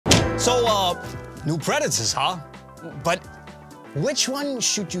So, new Predators, huh? But which one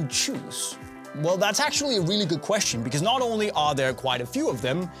should you choose? Well, that's actually a really good question, because not only are there quite a few of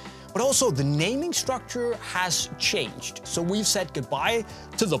them, but also the naming structure has changed. So we've said goodbye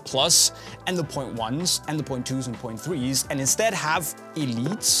to the Plus and the .1s and the .2s and .3s, and instead have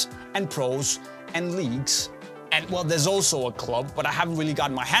Elites and Pros and Leagues. And well, there's also a club, but I haven't really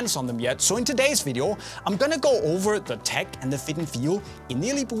gotten my hands on them yet. So in today's video, I'm gonna go over the tech and the fit and feel in the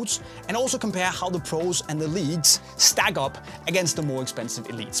Elite boots, and also compare how the Pros and the Leagues stack up against the more expensive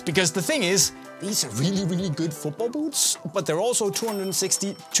Elites. Because the thing is, these are really, really good football boots, but they're also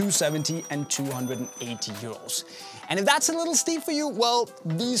 260, 270, and 280 euros. And if that's a little steep for you, well,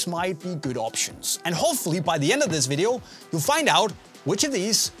 these might be good options. And hopefully by the end of this video, you'll find out which of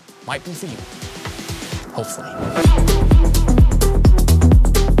these might be for you. Hopefully.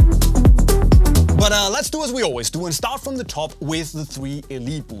 But let's do as we always do and start from the top with the 3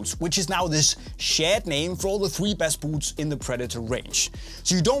 Elite boots, which is now this shared name for all the 3 best boots in the Predator range.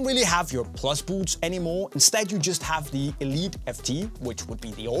 So you don't really have your Plus boots anymore. Instead, you just have the Elite FT, which would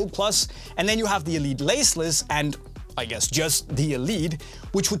be the old Plus, and then you have the Elite Laceless and, I guess, just the Elite,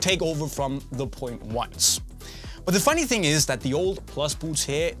 which would take over from the .1s. But the funny thing is that the old Plus boots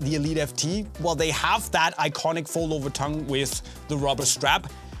here, the Elite FT, well, they have that iconic fold-over tongue with the rubber strap,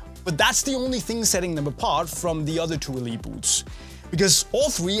 but that's the only thing setting them apart from the other 2 Elite boots. Because all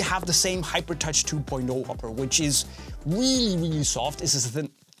 3 have the same HyperTouch 2.0 upper, which is really, really soft.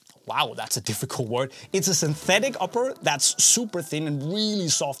 Wow, that's a difficult word. It's a synthetic upper that's super thin and really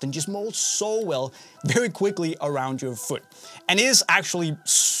soft and just molds so well very quickly around your foot, and is actually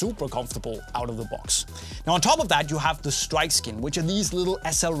super comfortable out of the box. Now on top of that, you have the Strike Skin, which are these little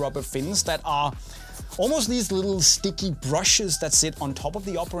SL rubber fins that are almost these little sticky brushes that sit on top of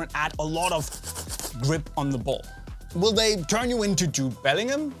the upper and add a lot of grip on the ball. Will they turn you into Jude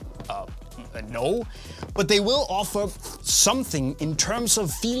Bellingham? No, but they will offer something in terms of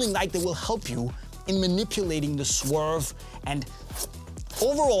feeling like they will help you in manipulating the swerve and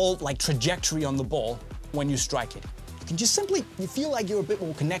overall like trajectory on the ball when you strike it. You can just you feel like you're a bit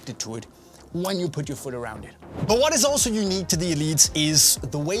more connected to it when you put your foot around it. But what is also unique to the Elites is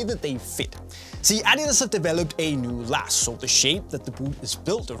the way that they fit. See, Adidas have developed a new last, so the shape that the boot is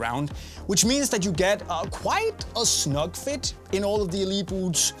built around, which means that you get quite a snug fit in all of the Elite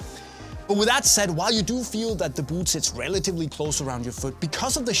boots. But with that said, while you do feel that the boot sits relatively close around your foot,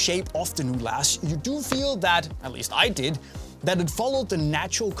 because of the shape of the new lash, you do feel that, at least I did, that it followed the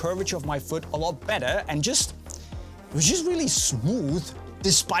natural curvature of my foot a lot better and it was just really smooth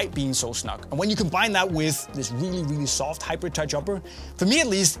despite being so snug. And when you combine that with this really, really soft HyperTouch upper, for me at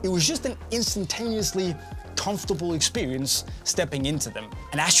least, it was just an instantaneously comfortable experience stepping into them.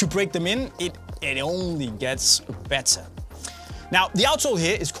 And as you break them in, it only gets better. Now, the outsole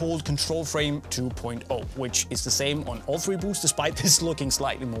here is called Control Frame 2.0, which is the same on all 3 boots, despite this looking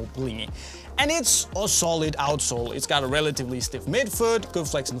slightly more blingy. And it's a solid outsole. It's got a relatively stiff midfoot, good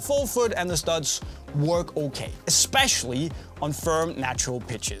flex in the forefoot, and the studs work okay, especially on firm, natural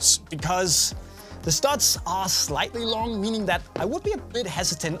pitches, because the studs are slightly long, meaning that I would be a bit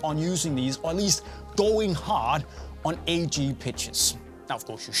hesitant on using these, or at least going hard on AG pitches. Now, of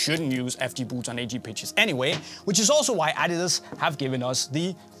course, you shouldn't use FG boots on AG pitches anyway, which is also why Adidas have given us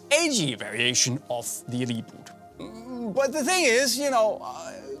the AG variation of the Elite boot. But the thing is,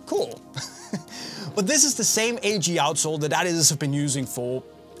 cool. But this is the same AG outsole that Adidas have been using for,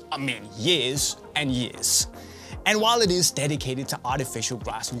 years and years. And while it is dedicated to artificial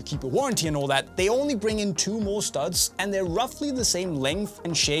grass and you keep a warranty and all that, they only bring in 2 more studs, and they're roughly the same length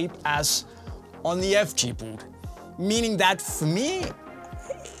and shape as on the FG boot. Meaning that for me,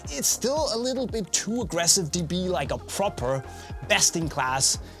 it's still a little bit too aggressive to be like a proper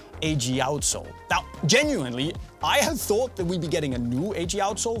best-in-class AG outsole. Now, genuinely, I had thought that we'd be getting a new AG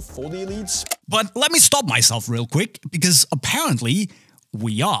outsole for the Elites. But let me stop myself real quick, because apparently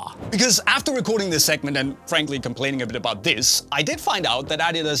we are. Because after recording this segment and frankly complaining a bit about this, I did find out that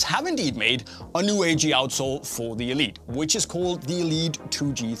Adidas have indeed made a new AG outsole for the Elite, which is called the Elite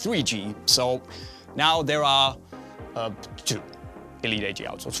 2G 3G. So now there are 2 Elite AG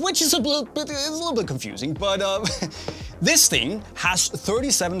outsoles, which is a little bit confusing, but this thing has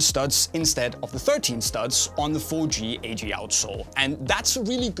 37 studs instead of the 13 studs on the 4G AG outsole. And that's a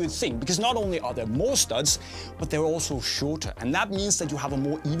really good thing, because not only are there more studs, but they're also shorter. And that means that you have a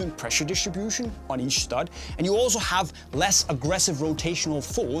more even pressure distribution on each stud, and you also have less aggressive rotational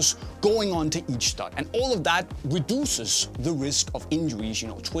force going on to each stud. And all of that reduces the risk of injuries,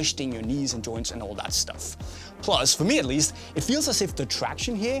 twisting your knees and joints and all that stuff. Plus, for me at least, it feels as if the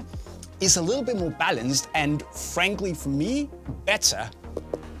traction here is a little bit more balanced and, frankly, for me, better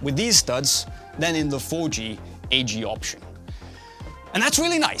with these studs than in the 4G AG option. And that's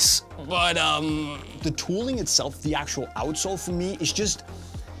really nice, but the tooling itself, the actual outsole for me, is just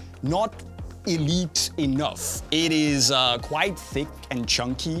not elite enough. It is quite thick and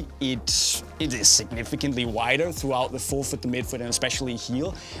chunky. It is significantly wider throughout the forefoot, the midfoot, and especially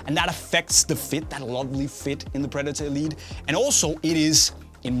heel. And that affects the fit, that lovely fit in the Predator Elite. And also it is,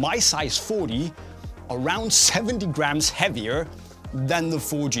 in my size 40, around 70 grams heavier than the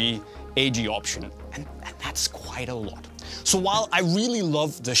 4G AG option. And that's quite a lot. So while I really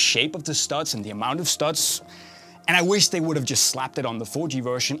love the shape of the studs and the amount of studs, and I wish they would have just slapped it on the 4G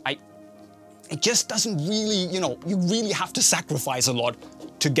version, it just doesn't really, you really have to sacrifice a lot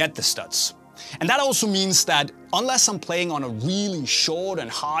to get the studs. And that also means that unless I'm playing on a really short and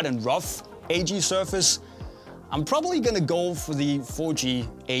hard and rough AG surface, I'm probably gonna go for the 4G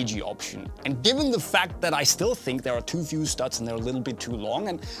AG option. And given the fact that I still think there are too few studs and they're a little bit too long,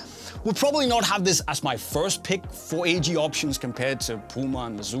 and will probably not have this as my first pick for AG options compared to Puma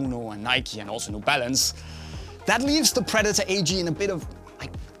and Mizuno and Nike and also New Balance, that leaves the Predator AG in a bit of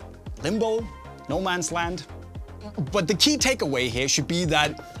like limbo, no man's land. But the key takeaway here should be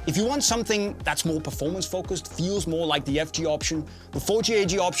that if you want something that's more performance focused, feels more like the FG option, the 4G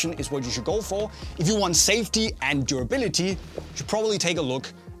AG option is what you should go for. If you want safety and durability, you should probably take a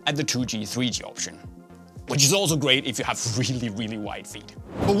look at the 2G, 3G option, which is also great if you have really, really wide feet.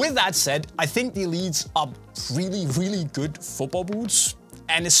 But with that said, I think the Elites are really, really good football boots,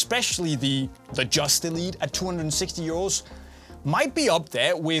 and especially the Just Elite at 260 euros might be up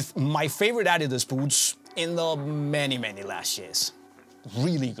there with my favorite Adidas boots in the many, many last years.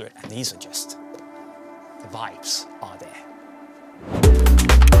 Really good, and these are just, the vibes are there.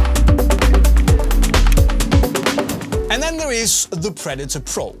 And then there is the Predator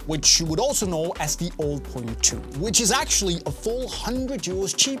Pro, which you would also know as the Old Point 2, which is actually a full 100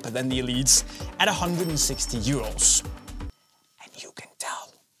 euros cheaper than the Elites at 160 euros. And you can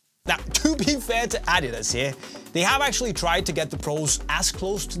tell. Now, to be fair to Adidas here, they have actually tried to get the Pros as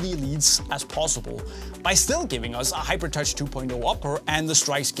close to the Elites as possible by still giving us a Hypertouch 2.0 upper and the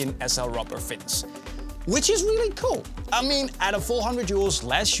Strikeskin SL rubber fins, which is really cool. I mean, at a full 100 euros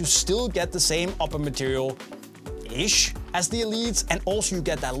less, you still get the same upper material-ish as the Elites, and also you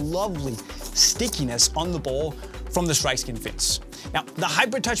get that lovely stickiness on the ball from the Strikeskin fins. Now, the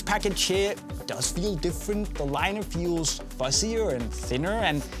Hypertouch package here does feel different. The liner feels fuzzier and thinner,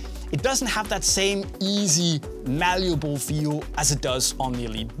 and it doesn't have that same easy, malleable feel as it does on the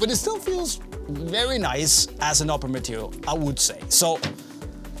Elite, but it still feels very nice as an upper material, I would say. So,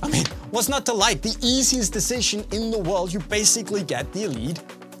 I mean, what's not to like? The easiest decision in the world, you basically get the Elite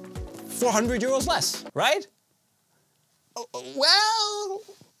for 100 euros less, right? Well,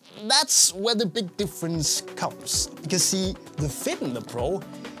 that's where the big difference comes. Because see, the fit in the Pro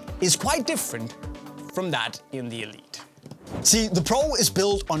is quite different from that in the Elite. See, the Pro is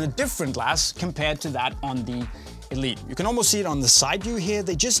built on a different glass compared to that on the Elite. You can almost see it on the side view here.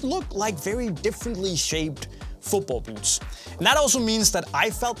 They just look like very differently shaped football boots. And that also means that I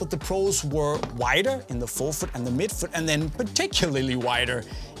felt that the Pros were wider in the forefoot and the midfoot, and then particularly wider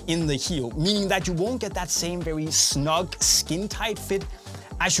in the heel, meaning that you won't get that same very snug, skin-tight fit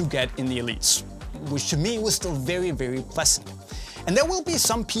as you get in the Elites, which to me was still very, very pleasant. And there will be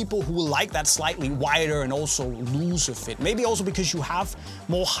some people who will like that slightly wider and also looser fit. Maybe also because you have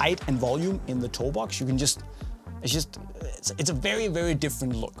more height and volume in the toe box. You can just, it's a very, very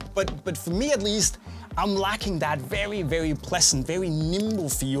different look. But for me at least, I'm lacking that very, very pleasant, very nimble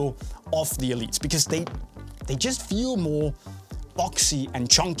feel of the Elites, because they just feel more boxy and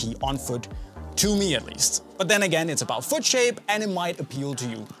chunky on foot, to me at least. But then again, it's about foot shape and it might appeal to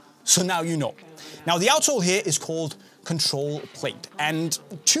you. So now you know. Now the outsole here is called Control Plate. And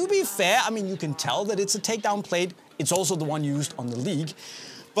to be fair, I mean, you can tell that it's a takedown plate. It's also the one used on the League.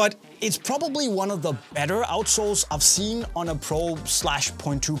 But it's probably one of the better outsoles I've seen on a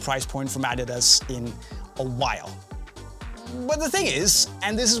Pro/.2 price point from Adidas in a while. But the thing is,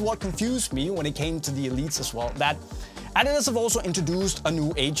 and this is what confused me when it came to the Elites as well, that Adidas have also introduced a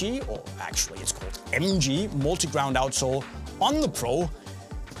new AG, or actually it's called MG, multi-ground outsole on the Pro,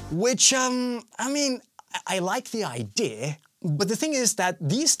 which, I mean, I like the idea, but the thing is that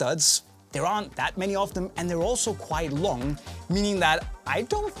these studs, there aren't that many of them, and they're also quite long, meaning that I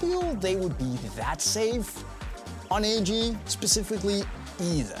don't feel they would be that safe on AG specifically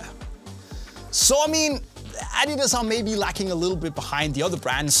either. So, I mean, Adidas are maybe lacking a little bit behind the other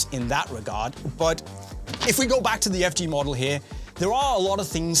brands in that regard, but if we go back to the FG model here, there are a lot of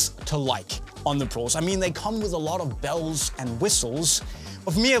things to like on the Pros. I mean, they come with a lot of bells and whistles,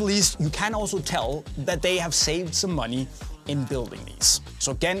 but for me at least, you can also tell that they have saved some money in building these.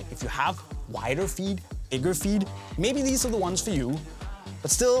 So again, if you have wider feet, bigger feet, maybe these are the ones for you,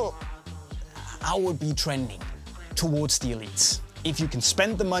 but still, I would be trending towards the elites. If you can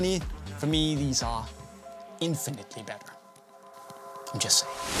spend the money, for me, these are infinitely better. I'm just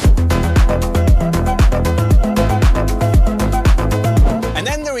saying. And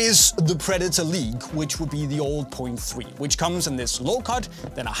then there is the Predator League, which would be the old 0.3, which comes in this low cut,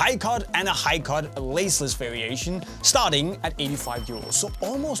 then a high cut, and a high cut, a laceless variation, starting at 85 euros. So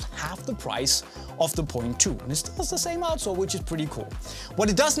almost half the price of the 0.2. And it still has the same outsole, which is pretty cool. What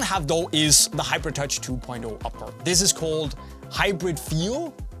it doesn't have though is the Hybrid Touch 2.0 upper. This is called Hybrid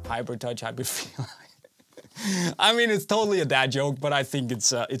Feel. Hybrid Touch, Hybrid Feel. I mean, it's totally a dad joke, but I think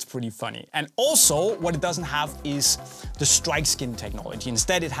it's pretty funny. And also, what it doesn't have is the strike skin technology.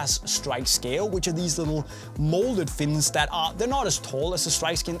 Instead, it has strike scale, which are these little molded fins that they're not as tall as the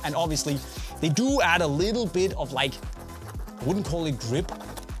strike skin, and obviously, they do add a little bit of like, I wouldn't call it grip,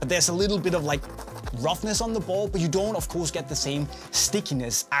 but there's a little bit of like roughness on the ball, but you don't, of course, get the same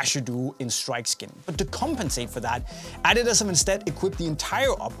stickiness as you do in strike skin. But to compensate for that, Adidas have instead equipped the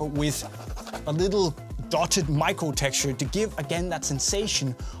entire upper with a little dotted micro texture to give, again, that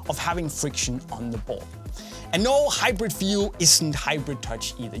sensation of having friction on the ball. And no, Hybrid Feel isn't Hybrid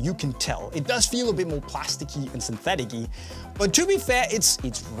Touch either, you can tell. It does feel a bit more plasticky and synthetic-y, but to be fair, it's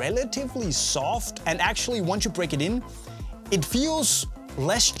relatively soft, and actually, once you break it in, it feels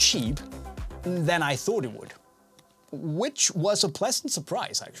less cheap than I thought it would, which was a pleasant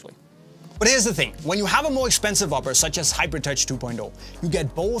surprise, actually. But here's the thing, when you have a more expensive upper, such as Hybrid Touch 2.0, you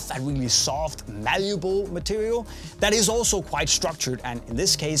get both that really soft, malleable material that is also quite structured, and in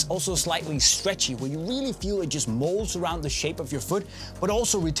this case, also slightly stretchy, where you really feel it just molds around the shape of your foot, but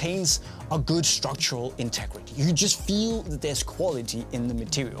also retains a good structural integrity. You just feel that there's quality in the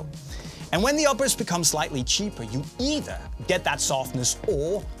material. And when the uppers become slightly cheaper, you either get that softness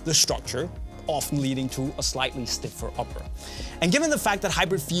or the structure, often leading to a slightly stiffer upper. And given the fact that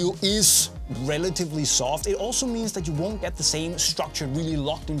Hybrid Feel is relatively soft, it also means that you won't get the same structured, really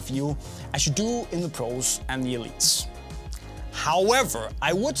locked-in feel as you do in the pros and the elites. However,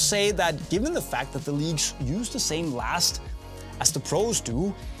 I would say that given the fact that the leagues use the same last as the pros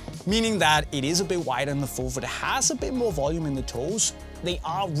do, meaning that it is a bit wider in the forefoot, it has a bit more volume in the toes, they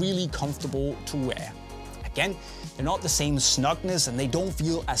are really comfortable to wear. Again, they're not the same snugness and they don't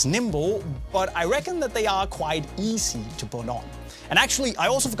feel as nimble, but I reckon that they are quite easy to put on. And actually, I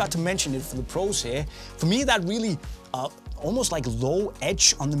also forgot to mention it for the pros here. For me, that really almost like low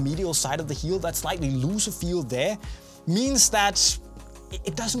edge on the medial side of the heel, that slightly looser feel there, means that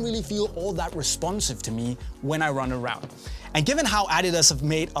it doesn't really feel all that responsive to me when I run around. And given how Adidas have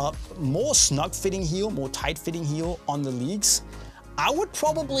made a more snug-fitting heel, more tight-fitting heel on the leagues, I would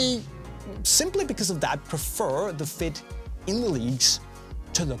probably, simply because of that, prefer the fit in the leagues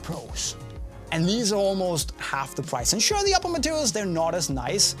to the pros. And these are almost half the price. And sure, the upper materials, they're not as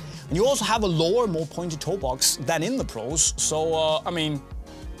nice. And you also have a lower, more pointed toe box than in the pros. So, I mean,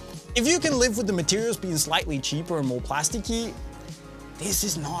 if you can live with the materials being slightly cheaper and more plasticky, this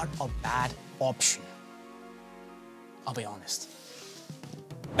is not a bad option. I'll be honest.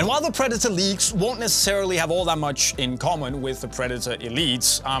 And while the Predator Leagues won't necessarily have all that much in common with the Predator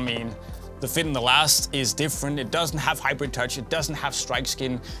Elites, I mean, the fit in the last is different, it doesn't have Hybrid Touch, it doesn't have strike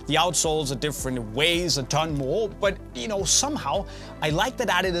skin, the outsoles are different, it weighs a ton more, but you know, somehow, I like that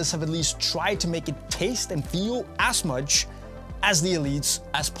Adidas have at least tried to make it taste and feel as much as the Elites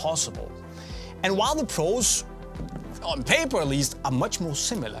as possible. And while the pros, on paper at least, are much more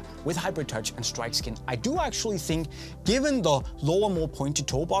similar with Hybrid Touch and strike skin, I do actually think, given the lower, more pointed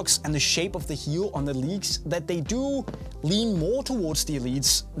toe box and the shape of the heel on the leagues, that they do lean more towards the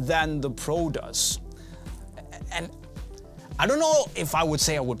elites than the pro does. And I don't know if I would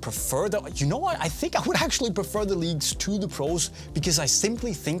say I would prefer you know what, I think I would actually prefer the leagues to the pros because I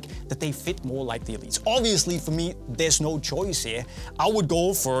simply think that they fit more like the elites. Obviously, for me, there's no choice here. I would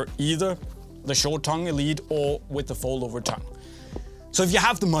go for either the short tongue elite or with the fold over tongue. So if you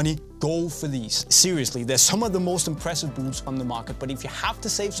have the money, go for these. Seriously, they're some of the most impressive boots on the market, but if you have to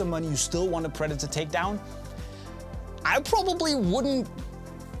save some money, you still want a Predator takedown, I probably wouldn't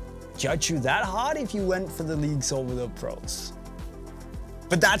judge you that hard if you went for the leagues over the pros.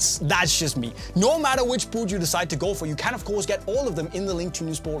 But that's just me. No matter which boot you decide to go for, you can of course get all of them in the link to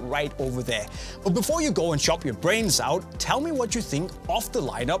Unisport right over there. But before you go and shop your brains out, tell me what you think of the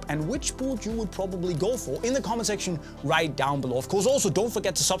lineup and which boot you would probably go for in the comment section right down below. Of course, also don't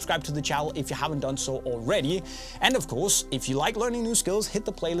forget to subscribe to the channel if you haven't done so already. And of course, if you like learning new skills, hit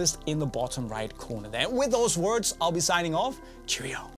the playlist in the bottom right corner there. With those words, I'll be signing off. Cheerio.